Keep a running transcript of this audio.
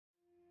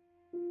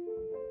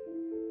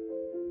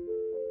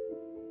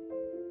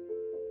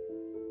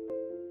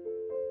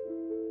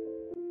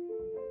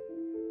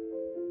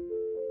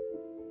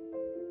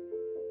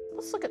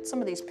Let's look at some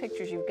of these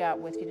pictures you've got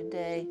with you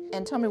today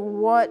and tell me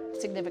what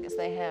significance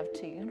they have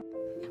to you.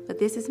 But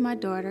this is my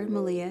daughter,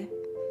 Malia,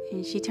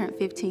 and she turned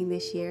 15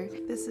 this year.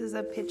 This is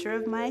a picture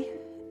of my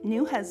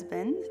new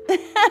husband.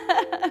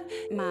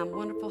 My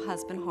wonderful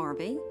husband,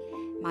 Harvey,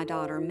 my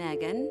daughter,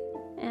 Megan.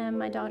 And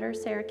my daughter,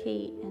 Sarah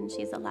Kate, and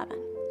she's 11.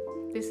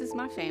 This is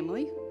my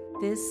family.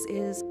 This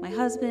is my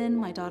husband,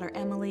 my daughter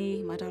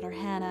Emily, my daughter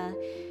Hannah,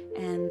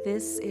 and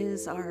this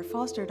is our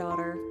foster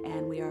daughter,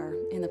 and we are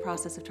in the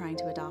process of trying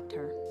to adopt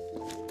her.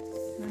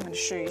 I'm going to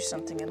show you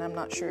something, and I'm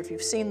not sure if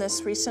you've seen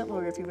this recently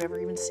or if you've ever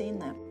even seen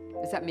them.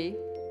 Is that me?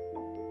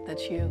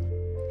 That's you.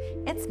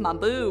 It's my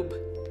boob.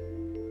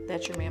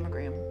 That's your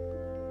mammogram.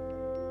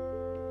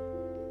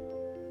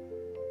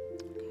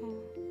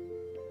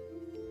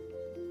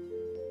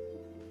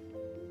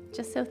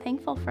 Just so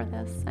thankful for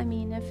this. I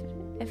mean,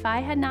 if I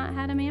had not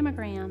had a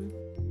mammogram,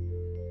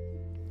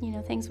 you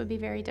know, things would be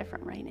very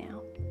different right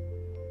now.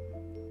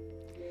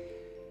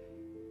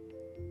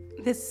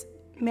 This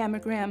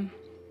mammogram,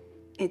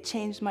 it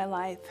changed my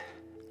life.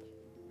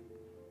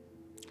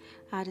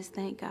 I just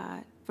thank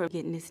God for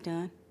getting this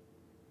done,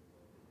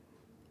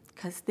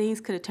 because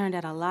things could have turned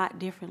out a lot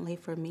differently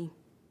for me.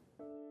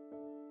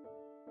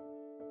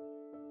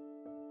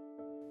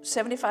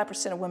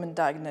 75% of women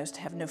diagnosed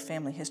have no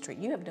family history.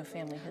 You have no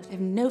family I history.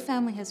 have no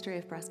family history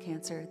of breast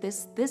cancer.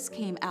 This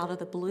came out of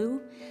the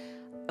blue.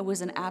 It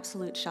was an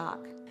absolute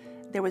shock.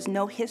 There was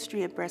no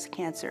history of breast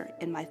cancer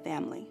in my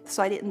family,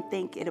 so I didn't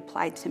think it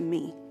applied to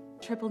me.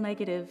 Triple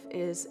negative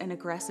is an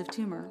aggressive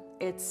tumor.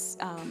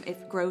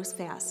 It grows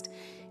fast.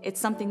 It's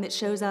something that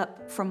shows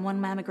up from one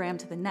mammogram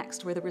to the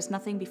next, where there was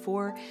nothing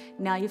before.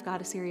 Now you've got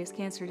a serious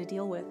cancer to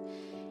deal with.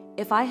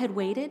 If I had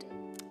waited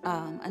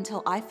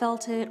until I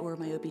felt it or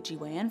my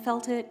OBGYN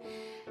felt it,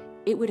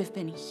 it would have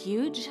been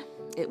huge.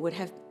 It would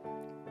have,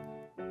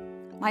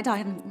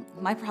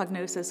 my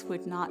prognosis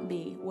would not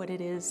be what it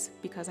is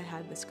because I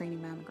had the screening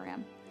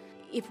mammogram.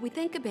 If we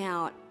think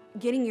about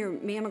getting your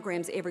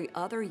mammograms every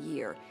other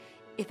year,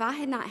 if I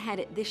had not had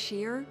it this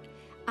year,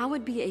 I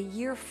would be a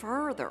year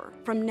further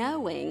from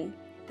knowing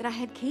that I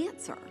had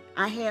cancer.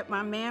 I had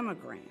my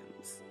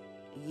mammograms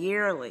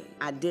yearly.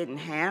 I didn't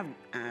have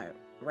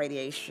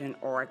radiation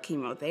or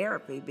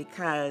chemotherapy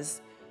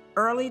because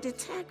early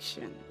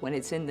detection. When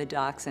it's in the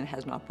ducts and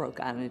has not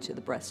broken out into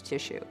the breast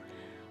tissue,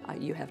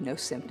 you have no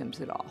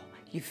symptoms at all.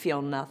 You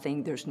feel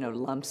nothing, there's no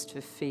lumps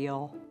to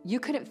feel. You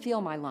couldn't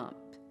feel my lump.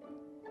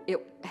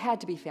 It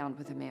had to be found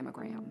with a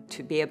mammogram.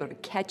 To be able to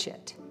catch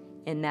it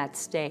in that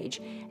stage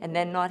and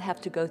then not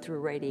have to go through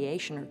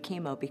radiation or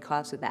chemo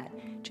because of that,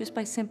 just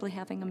by simply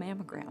having a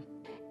mammogram.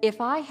 If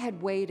I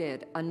had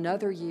waited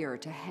another year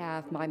to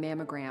have my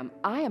mammogram,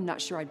 I am not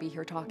sure I'd be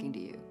here talking to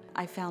you.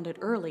 I found it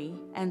early,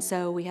 and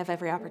so we have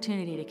every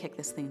opportunity to kick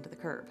this thing to the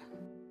curb.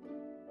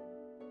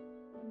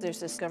 There's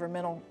this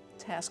governmental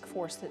task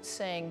force that's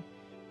saying,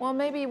 well,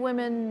 maybe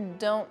women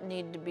don't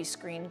need to be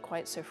screened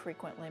quite so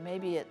frequently.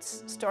 Maybe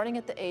it's starting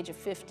at the age of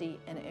 50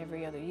 and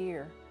every other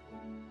year.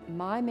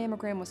 My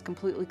mammogram was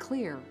completely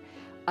clear.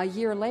 A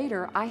year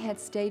later, I had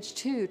stage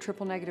 2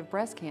 triple negative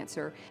breast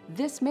cancer.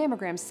 This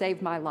mammogram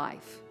saved my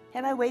life.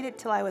 Had I waited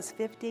till I was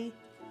 50,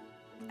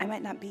 I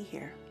might not be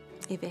here.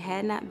 If it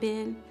had not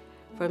been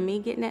for me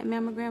getting that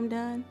mammogram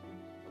done,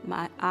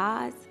 my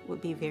odds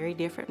would be very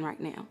different right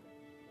now.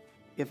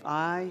 If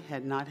I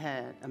had not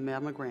had a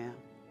mammogram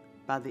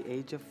by the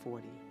age of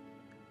 40,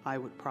 I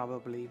would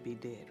probably be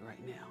dead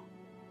right now.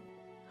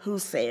 Who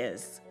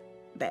says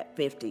that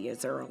 50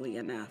 is early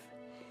enough?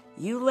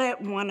 You let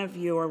one of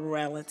your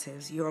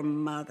relatives, your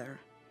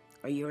mother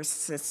or your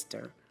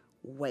sister,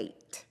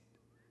 wait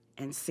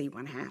and see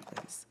what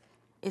happens.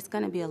 It's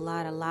going to be a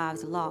lot of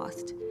lives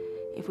lost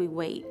if we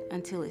wait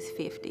until it's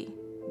 50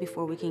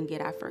 before we can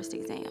get our first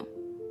exam.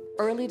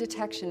 Early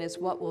detection is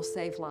what will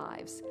save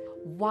lives.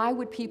 Why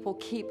would people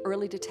keep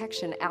early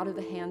detection out of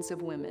the hands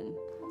of women?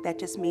 That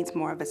just means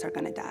more of us are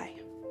going to die.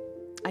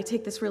 I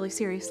take this really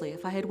seriously.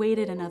 If I had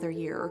waited another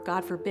year, or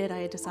God forbid I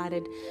had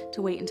decided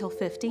to wait until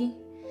 50,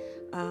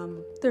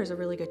 there's a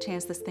really good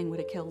chance this thing would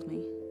have killed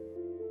me.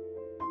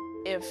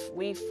 If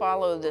we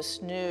follow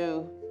this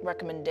new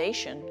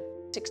recommendation,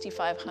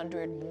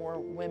 6,500 more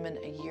women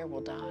a year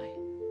will die.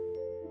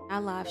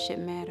 Our lives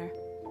shouldn't matter.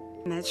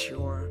 And that's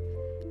your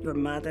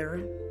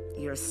mother,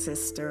 your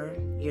sister,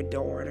 your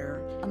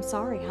daughter. I'm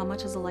sorry, how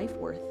much is a life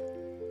worth?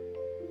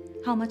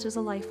 How much is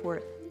a life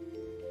worth?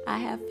 I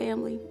have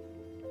family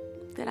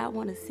that I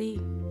want to see,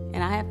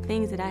 and I have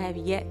things that I have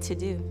yet to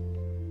do.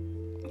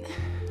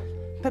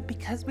 But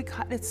because we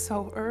caught it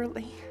so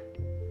early,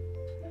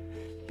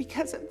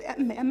 because of that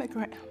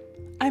mammogram,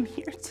 I'm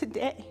here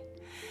today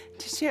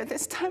to share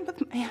this time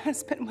with my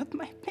husband, with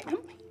my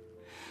family.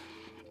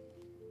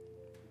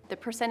 The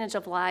percentage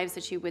of lives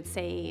that you would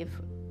save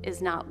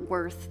is not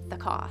worth the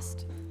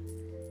cost.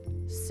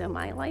 So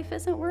my life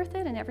isn't worth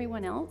it, and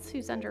everyone else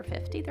who's under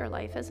 50, their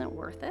life isn't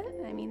worth it.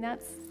 I mean,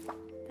 that's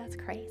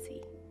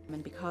crazy.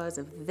 And because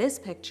of this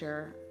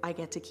picture, I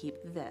get to keep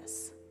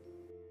this.